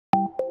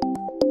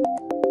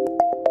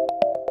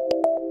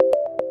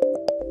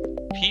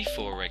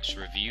PFOREX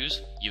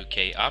reviews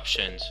UK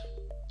options.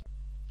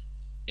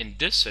 In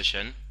this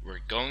session, we're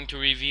going to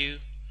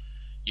review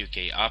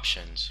UK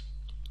options.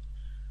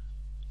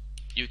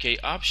 UK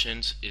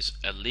options is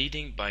a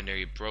leading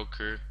binary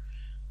broker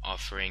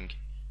offering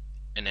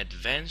an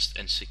advanced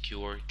and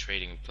secure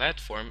trading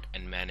platform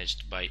and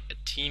managed by a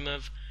team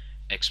of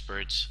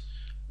experts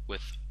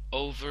with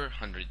over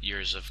 100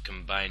 years of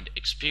combined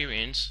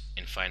experience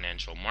in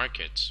financial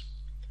markets.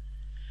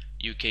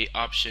 UK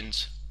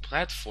options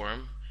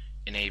platform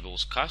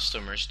enables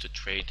customers to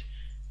trade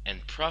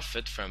and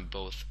profit from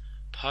both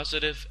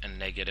positive and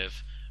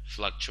negative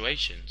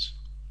fluctuations.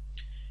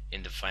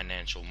 In the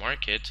financial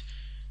market,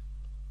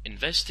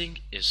 investing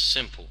is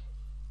simple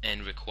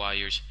and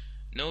requires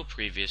no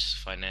previous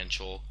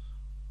financial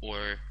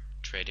or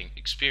trading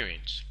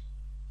experience.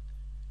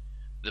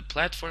 The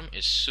platform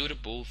is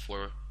suitable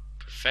for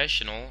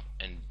professional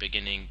and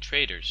beginning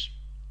traders.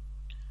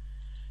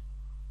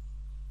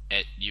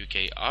 At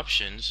UK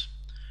Options,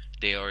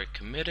 they are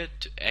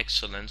committed to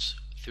excellence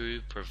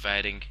through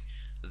providing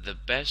the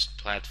best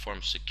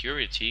platform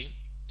security,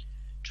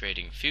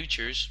 trading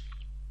futures,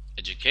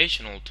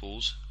 educational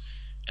tools,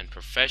 and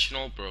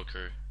professional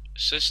broker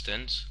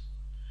assistance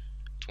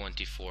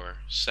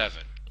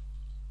 24/7.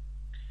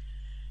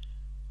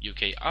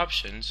 UK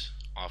Options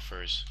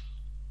offers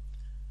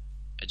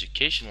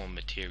educational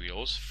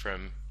materials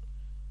from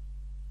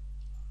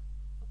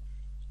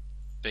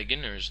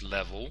beginner's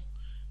level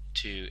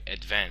to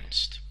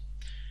advanced.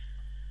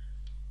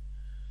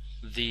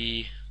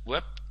 The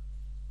web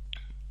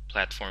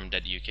platform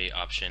that UK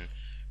Option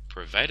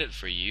provided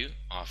for you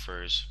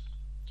offers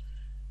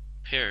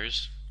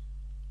pairs,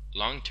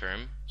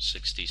 long-term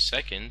 60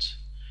 seconds,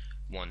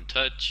 one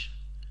touch,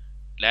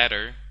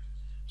 ladder,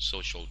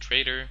 social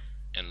trader,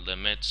 and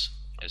limits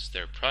as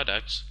their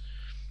products,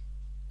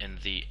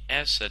 and the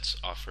assets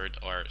offered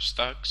are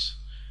stocks,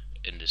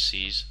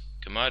 indices,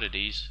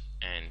 commodities,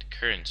 and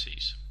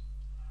currencies.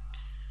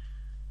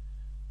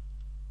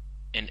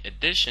 In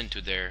addition to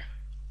their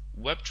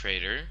web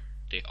trader,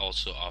 they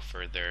also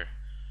offer their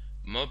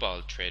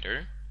mobile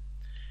trader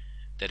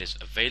that is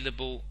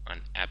available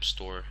on App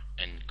Store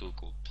and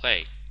Google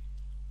Play.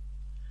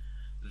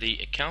 The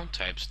account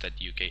types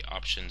that UK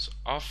Options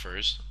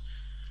offers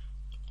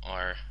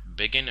are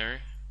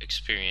beginner,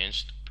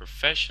 experienced,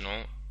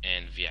 professional,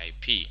 and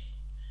VIP.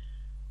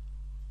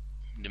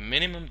 The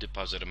minimum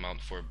deposit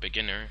amount for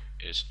beginner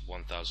is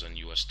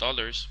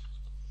 $1,000.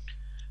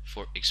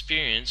 For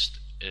experienced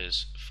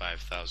is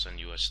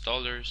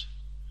 $5,000.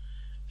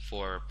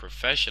 For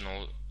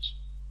professional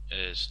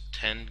is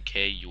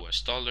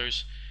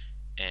 $10,000,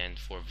 and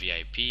for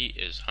VIP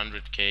is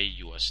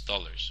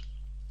 $100,000.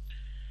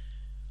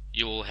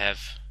 You will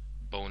have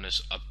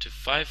bonus up to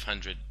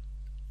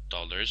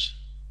 $500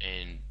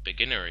 in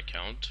beginner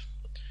account,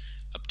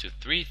 up to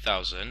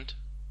 $3,000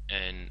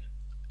 in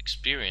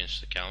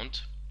experienced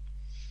account,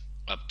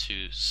 up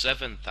to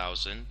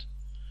 $7,000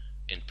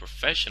 in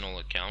professional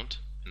account,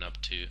 and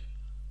up to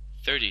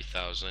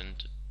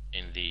 $30,000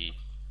 in the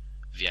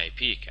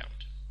VIP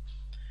account.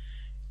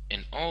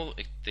 In all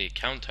the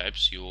account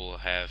types, you will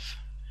have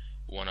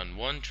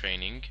one-on-one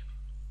training.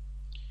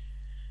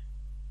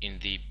 In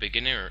the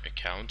beginner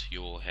account,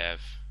 you will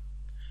have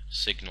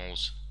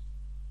signals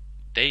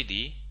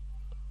daily.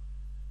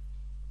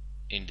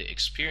 In the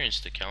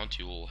experienced account,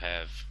 you will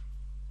have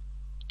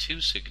 2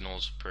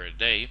 signals per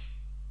day.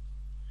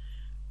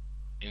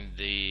 In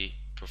the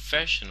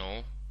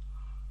professional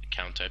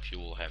account type, you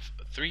will have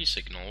 3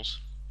 signals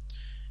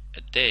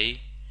a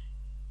day,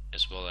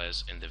 as well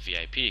as in the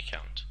VIP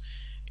account.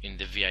 In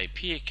the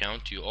VIP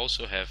account, you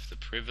also have the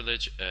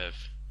privilege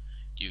of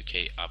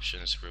UK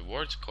Options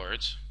rewards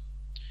cards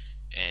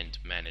and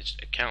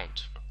managed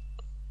account.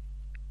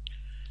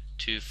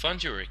 To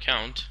fund your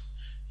account,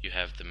 you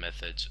have the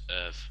methods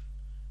of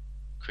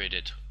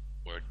credit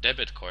or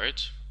debit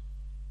cards,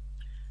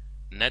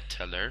 net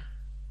teller,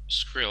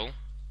 Skrill,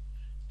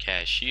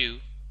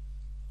 Cash-U,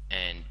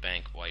 and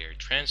bank wire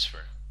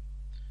transfer.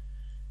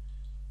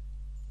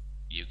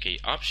 UK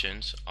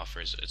Options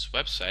offers its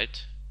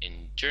website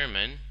in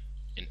German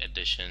in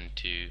addition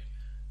to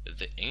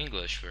the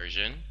English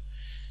version,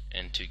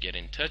 and to get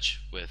in touch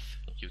with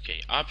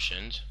UK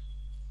Options,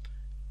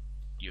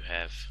 you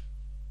have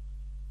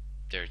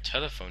their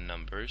telephone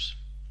numbers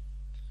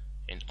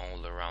in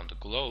all around the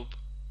globe,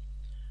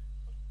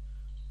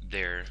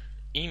 their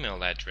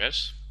email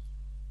address,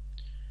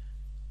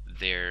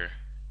 their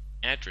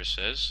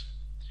addresses,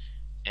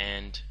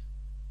 and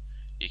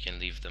you can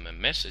leave them a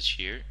message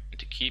here. And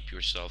to keep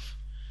yourself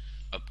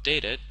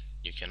updated,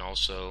 you can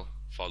also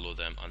follow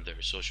them on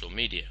their social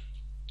media.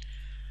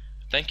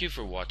 Thank you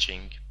for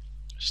watching.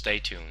 Stay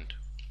tuned.